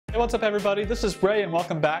what's up everybody? This is Ray and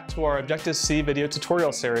welcome back to our Objective-C video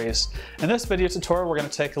tutorial series. In this video tutorial we're going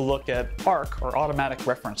to take a look at ARC, or automatic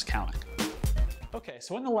reference counting. Okay,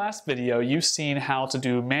 so in the last video you've seen how to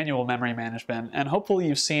do manual memory management and hopefully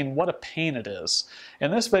you've seen what a pain it is.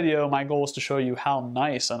 In this video my goal is to show you how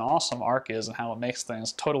nice and awesome ARC is and how it makes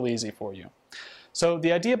things totally easy for you. So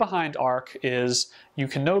the idea behind ARC is you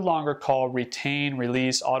can no longer call retain,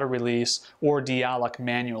 release, auto-release, or dealloc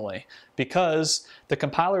manually because the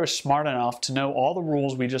compiler is smart enough to know all the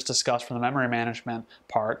rules we just discussed from the memory management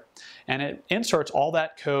part, and it inserts all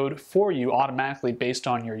that code for you automatically based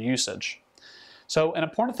on your usage. So an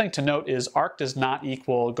important thing to note is ARC does not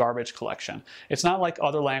equal garbage collection. It's not like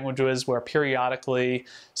other languages where periodically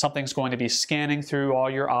something's going to be scanning through all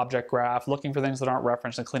your object graph, looking for things that aren't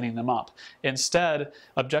referenced and cleaning them up. Instead,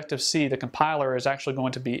 Objective-C, the compiler, is actually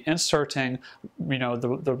going to be inserting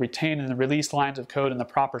the retain and the release lines of code in the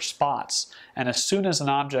proper spots. And as soon as an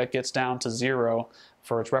object gets down to 0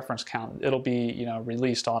 for its reference count, it'll be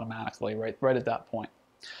released automatically right at that point.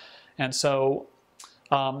 And so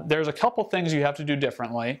there's a couple things you have to do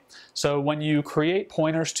differently. So when you create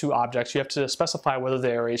pointers to objects, you have to specify whether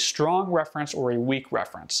they are a strong reference or a weak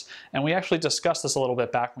reference. And we actually discussed this a little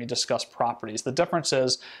bit back when we discussed properties. The difference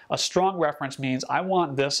is a strong reference means I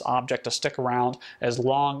want this object to stick around as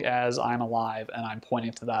long as I'm alive and I'm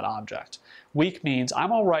pointing to that object. Weak means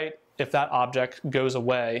I'm all right if that object goes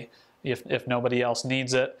away if nobody else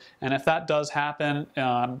needs it. And if that does happen,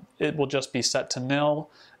 it will just be set to nil.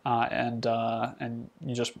 And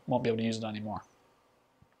you just won't be able to use it anymore.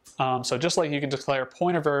 So just like you can declare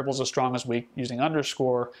pointer variables as strong as weak using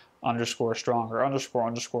underscore, underscore strong, or underscore,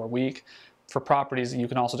 underscore weak, for properties you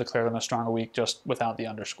can also declare them as strong or weak just without the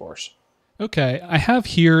underscores. Okay, I have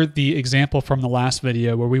here the example from the last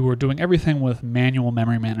video where we were doing everything with manual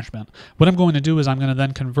memory management. What I'm going to do is I'm going to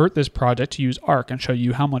then convert this project to use ARC and show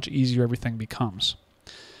you how much easier everything becomes.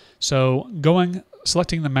 So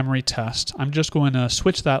selecting the memory test, I'm just going to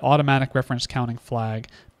switch that automatic reference counting flag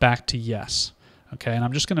back to yes. Okay, and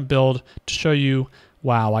I'm just going to build to show you,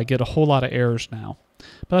 wow, I get a whole lot of errors now.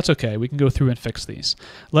 But that's okay, we can go through and fix these.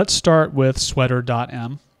 Let's start with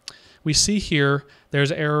sweater.m. We see here there's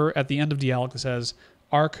an error at the end of dealloc that says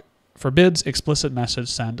ARC forbids explicit message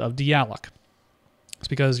send of dealloc. It's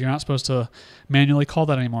because you're not supposed to manually call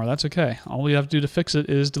that anymore. That's okay. All we have to do to fix it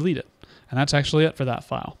is delete it. And that's actually it for that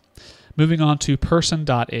file. Moving on to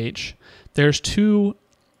person.h, there's two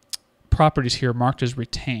properties here marked as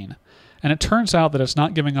retain. And it turns out that it's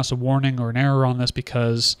not giving us a warning or an error on this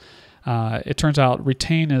because it turns out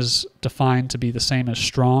retain is defined to be the same as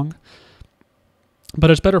strong. But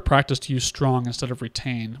it's better practice to use strong instead of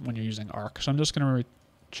retain when you're using ARC. So I'm just going to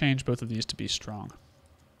change both of these to be strong.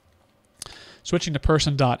 Switching to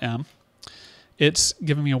person.m, it's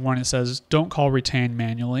giving me a warning that says don't call retain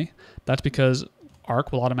manually. That's because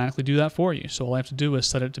ARC will automatically do that for you. So all I have to do is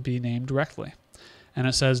set it to be named directly. And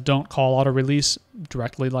it says don't call auto release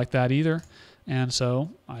directly like that either. And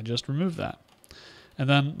so I just remove that. And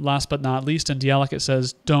then last but not least in dealloc it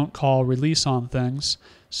says don't call release on things.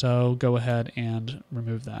 So go ahead and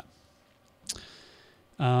remove that.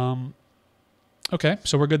 Okay,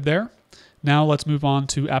 so we're good there. Now let's move on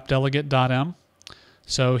to appdelegate.m.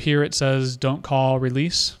 So here it says don't call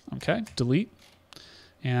release. Okay, delete.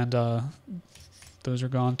 And those are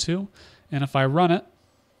gone too. And if I run it,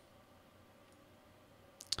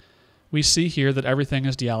 we see here that everything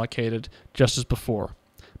is deallocated just as before.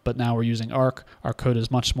 But now we're using ARC. Our code is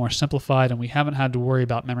much more simplified and we haven't had to worry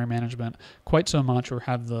about memory management quite so much or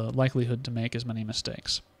have the likelihood to make as many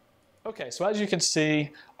mistakes. Okay, so as you can see,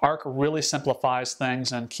 ARC really simplifies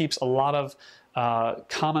things and keeps a lot of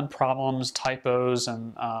common problems, typos,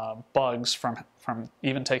 and bugs from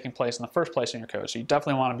even taking place in the first place in your code. So you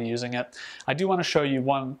definitely want to be using it. I do want to show you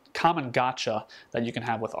one common gotcha that you can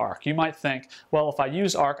have with ARC. You might think, well, if I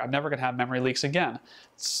use ARC, I'm never going to have memory leaks again.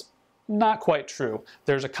 It's not quite true.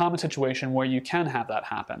 There's a common situation where you can have that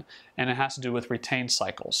happen, and it has to do with retained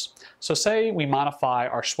cycles. So say we modify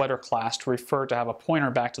our sweater class to refer to have a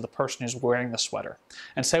pointer back to the person who's wearing the sweater,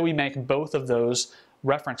 and say we make both of those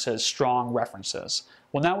references strong references.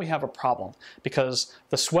 Well, now we have a problem because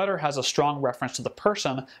the sweater has a strong reference to the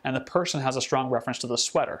person and the person has a strong reference to the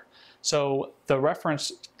sweater. So the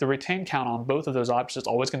retain count on both of those objects is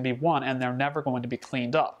always going to be 1 and they're never going to be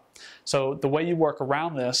cleaned up. So the way you work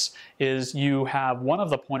around this is you have one of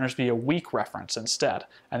the pointers be a weak reference instead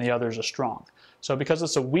and the other is a strong. So because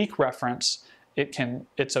it's a weak reference,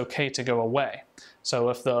 it's okay to go away. So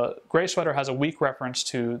if the gray sweater has a weak reference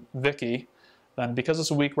to Vicky, then because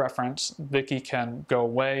it's a weak reference, Vicky can go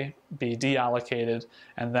away, be deallocated,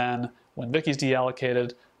 and then when Vicky's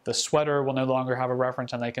deallocated, The sweater will no longer have a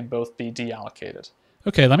reference and they can both be deallocated.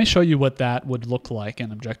 Okay, let me show you what that would look like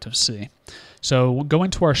in Objective-C. So going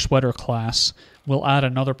to our sweater class, we'll add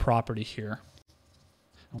another property here.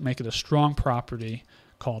 We'll make it a strong property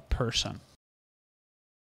called person.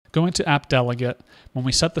 Going to app delegate, when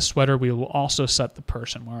we set the sweater, we will also set the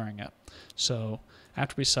person wearing it. So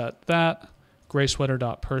after we set that, gray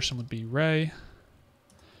sweater.person would be Ray,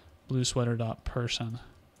 blue sweater.person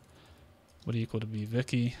would equal to be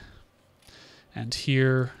Vicky, and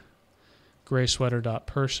here gray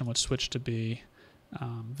sweater.person would switch to be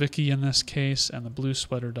Vicky in this case, and the blue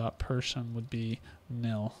sweater.person would be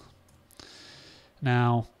nil.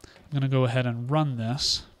 Now I'm going to go ahead and run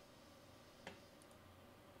this.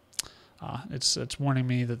 It's warning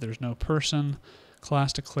me that there's no person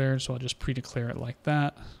class declared, so I'll just pre-declare it like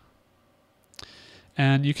that.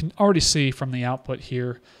 And you can already see from the output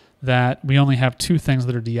here that we only have two things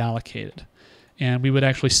that are deallocated. And we would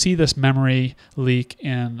actually see this memory leak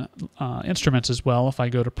in instruments as well if I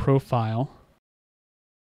go to Profile.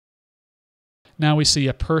 Now we see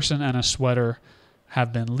a person and a sweater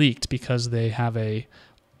have been leaked because they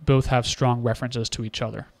both have strong references to each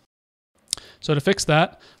other. So to fix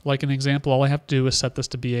that, like an example, all I have to do is set this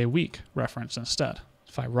to be a weak reference instead.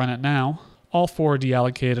 If I run it now, all four are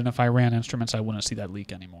deallocated, and if I ran instruments, I wouldn't see that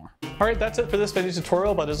leak anymore. All right, that's it for this video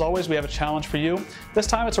tutorial, but as always, we have a challenge for you. This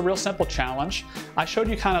time it's a real simple challenge. I showed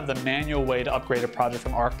you kind of the manual way to upgrade a project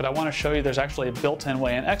from Arc, but I want to show you there's actually a built-in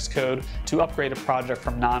way in Xcode to upgrade a project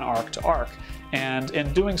from non-Arc to Arc. And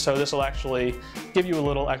in doing so, this will actually give you a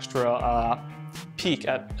little extra peek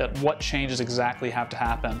at what changes exactly have to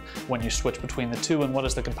happen when you switch between the two and what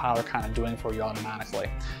is the compiler kind of doing for you automatically.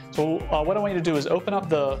 So what I want you to do is open up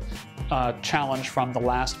the challenge from the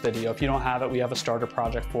last video. If you don't have it, we have a starter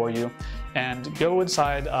project for you. And go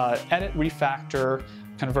inside Edit, Refactor,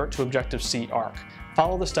 Convert to Objective-C Arc.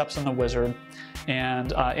 Follow the steps in the wizard,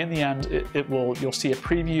 and in the end, you'll see a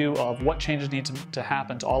preview of what changes need to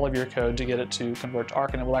happen to all of your code to get it to convert to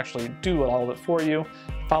Arc, and it will actually do all of it for you.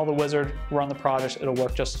 Follow the wizard, run the project, it'll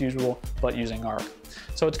work just as usual, but using Arc.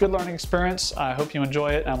 So it's a good learning experience. I hope you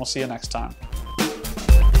enjoy it, and we'll see you next time.